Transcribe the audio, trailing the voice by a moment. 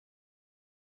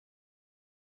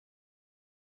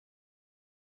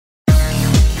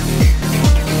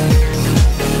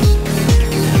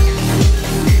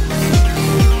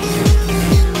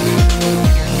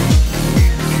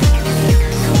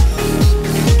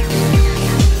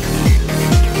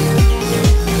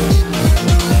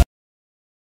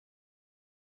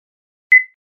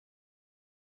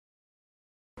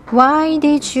Why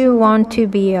did you want to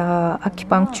be an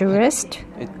acupuncturist?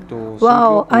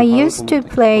 Well, I used to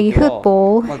play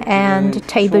football and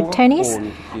table tennis,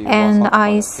 and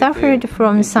I suffered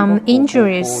from some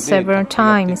injuries several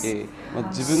times.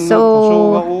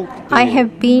 So I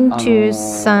have been to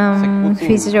some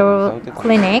physio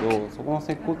clinic.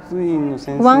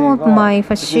 One of my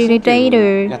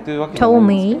facilitators told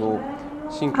me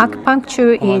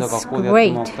acupuncture is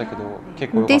great.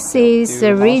 This is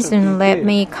the reason let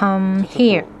me come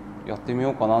here. やってみよ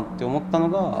うかなって思ったの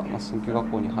が、鍼灸学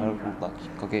校に入ろうと思ったきっ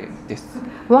かけです。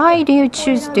Why do you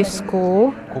choose this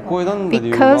school? ここを選んだ理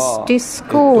由は、Because this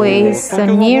school is the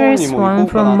nearest one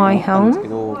from my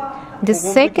home.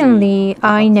 Secondly,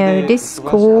 I know this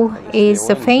school is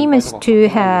famous to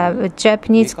have a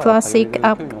Japanese classic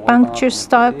acupuncture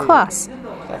style class.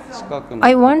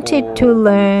 I wanted to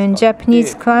learn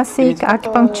Japanese classic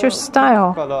acupuncture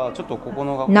style.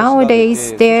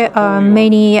 Nowadays, there are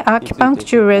many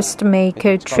acupuncturists make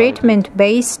a treatment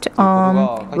based on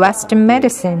Western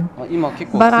medicine.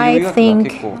 But I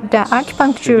think the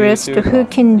acupuncturist who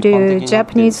can do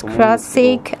Japanese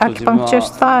classic acupuncture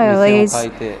style is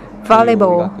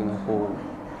valuable.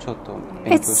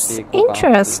 It's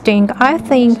interesting. I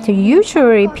think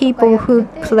usually people who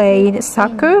play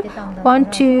soccer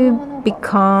want to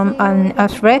become an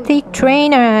athletic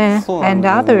trainer and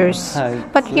others,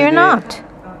 but you're not.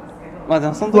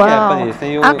 Wow,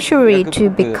 actually to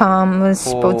become a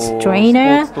sports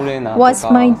trainer was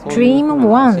my dream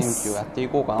once,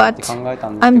 but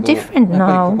I'm different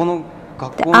now.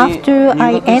 After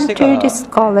I entered this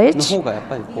college,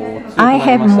 I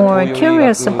have more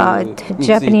curious about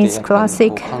Japanese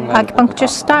classic acupuncture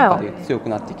style.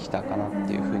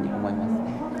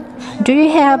 Do you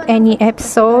have any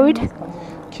episode?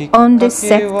 On this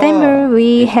September,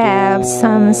 we have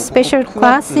some special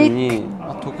classes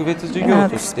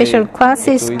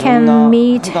can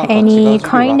meet any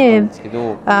kind of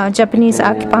Japanese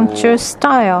acupuncture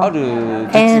style.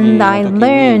 And I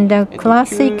learned the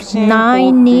classic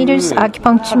 9 needles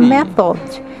acupuncture method.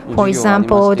 For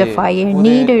example, the fire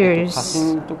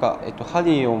needles.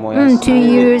 To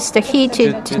use the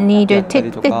heated needle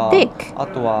thick.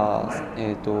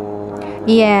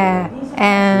 Yeah,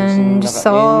 and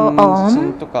so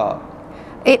on.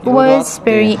 It was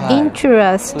very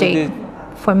interesting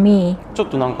for me.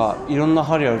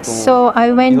 So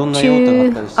I went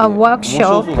to a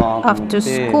workshop after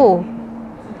school.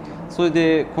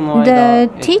 The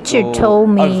teacher told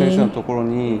me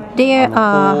there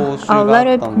are a lot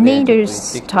of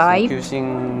needles types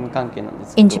in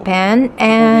Japan,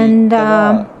 and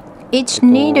each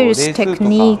needle's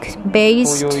technique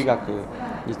based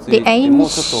the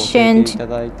ancient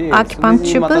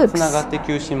acupuncture books.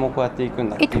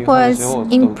 It was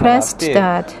impressed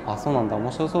that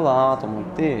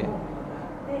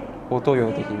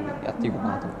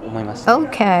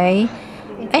okay.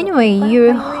 Anyway,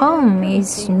 your home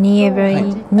is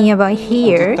nearby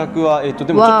here.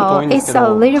 Wow, it's a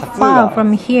little far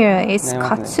from here. It's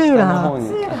Katsura.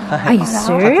 Are you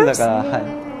serious?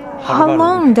 How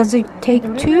long does it take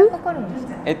to?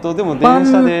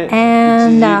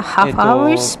 1.5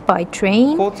 hours by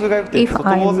train. If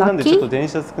I'm lucky,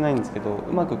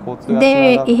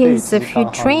 there is a few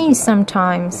trains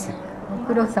sometimes.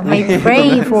 I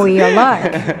pray for your luck.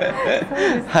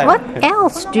 What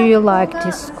else do you like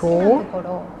this school?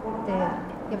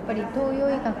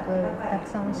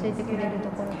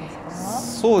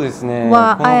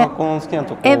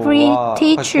 Every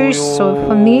teacher is so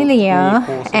familiar,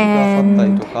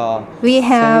 and we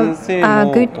have a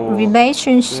good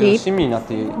relationship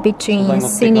between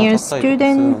senior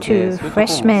student to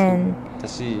freshmen.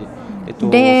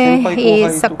 There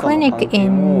is a clinic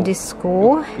in this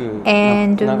school,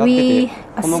 and we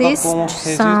assist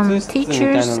some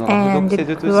teachers and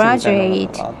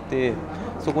graduates.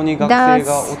 That's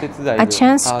a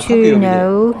chance to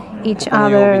know each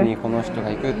other. この人が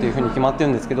行くっていうふうに決まって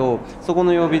るんですけど、そこ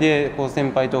の曜日でこう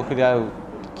先輩と触れ合う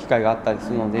機会があったり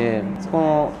するので、そこ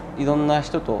のいろんな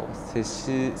人と接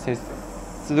す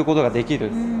ることができる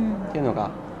っていうの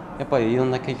がやっぱりいろん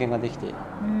な経験ができて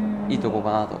いいところ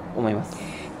かなと思います。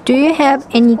Do you have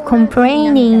any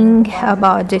complaining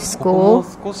about the school?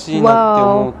 少しなって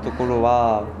思うところ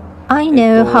は。I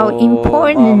know how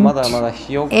important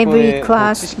every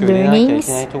class learning is,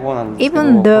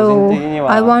 even though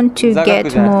I want to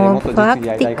get more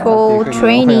practical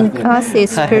training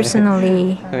classes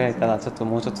personally.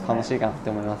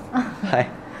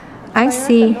 I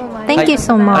see. Thank you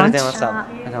so much.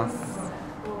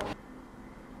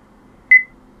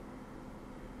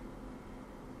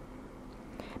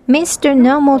 Mr.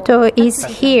 Nomoto is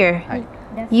here.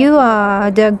 You are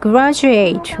the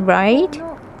graduate, right?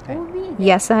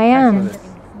 Yes, I am.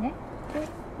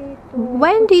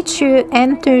 When did you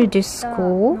enter this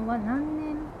school?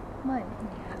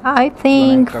 I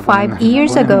think 5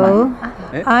 years ago.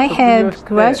 I have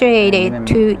graduated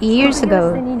 2 years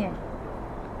ago.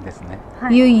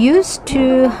 You used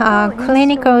to a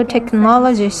clinical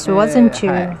technologist, wasn't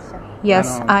you?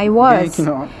 Yes, I was.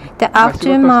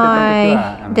 After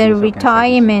the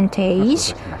retirement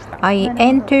age, I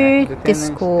entered the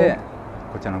school.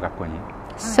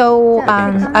 So,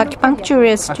 an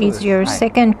acupuncturist is your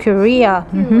second career.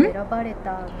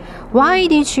 Why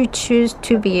did you choose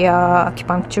to be an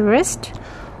acupuncturist?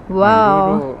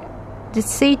 Well, the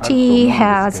city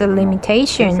has a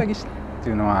limitation.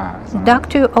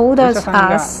 Doctor orders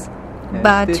us,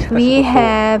 but we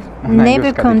have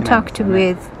never contact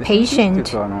with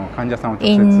patient.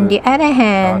 In the other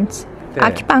hand,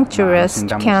 acupuncturist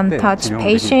can touch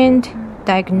patient,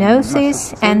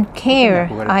 diagnosis and care.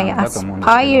 I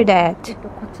aspire that.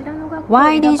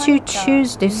 Why did you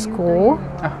choose this school?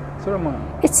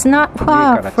 It's not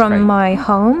far from my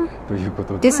home.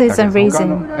 This is a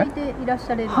reason.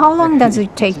 How long does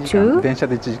it take to?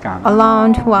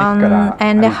 Around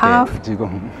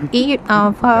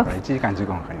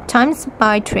 1.5 times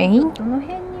by train.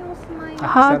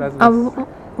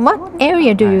 What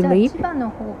area do you live?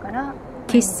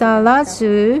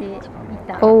 Kisarazu.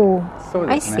 Oh,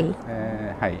 I see.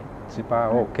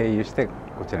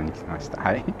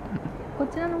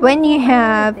 When you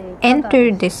have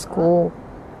entered the school,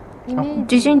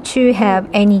 didn't you have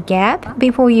any gap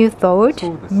before you thought?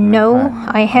 No,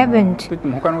 I haven't.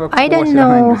 I don't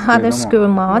know other school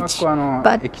much,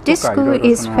 but this school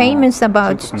is famous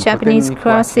about Japanese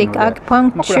classic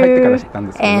acupuncture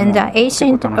and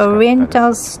ancient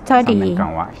oriental study,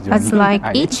 as like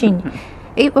itching.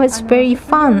 It was very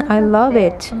fun. I love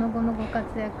it.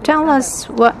 Tell us,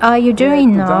 what are you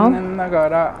doing now?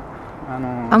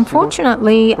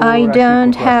 Unfortunately, I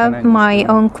don't have my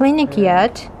own clinic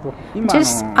yet.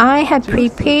 Just I have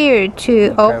prepared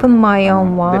to open my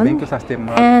own one,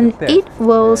 and it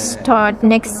will start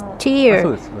next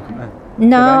year.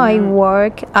 Now I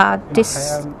work at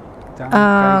this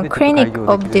clinic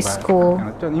of this school.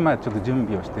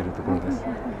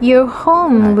 Your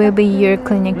home will be your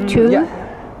clinic too?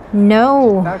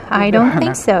 No, I don't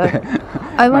think so.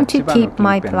 I want to keep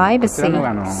my privacy,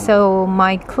 so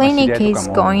my clinic is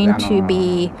going to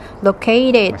be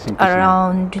located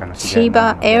around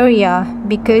Chiba area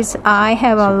because I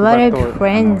have a lot of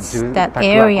friends that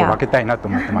area.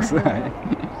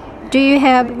 Do you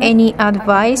have any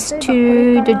advice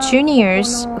to the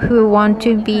juniors who want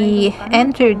to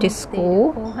enter the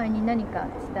school?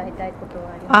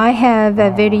 I have a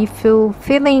very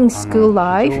fulfilling school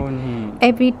life.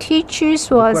 Every teacher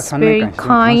was very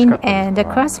kind and the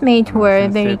classmates were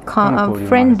very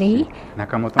friendly.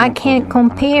 I can't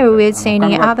compare with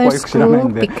any other school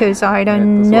because I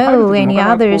don't know any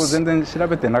others.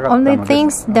 Only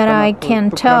things that I can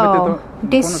tell,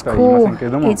 this school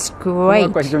is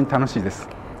great.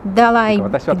 That I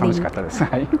believe.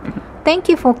 Thank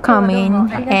you for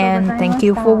coming and thank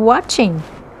you for watching.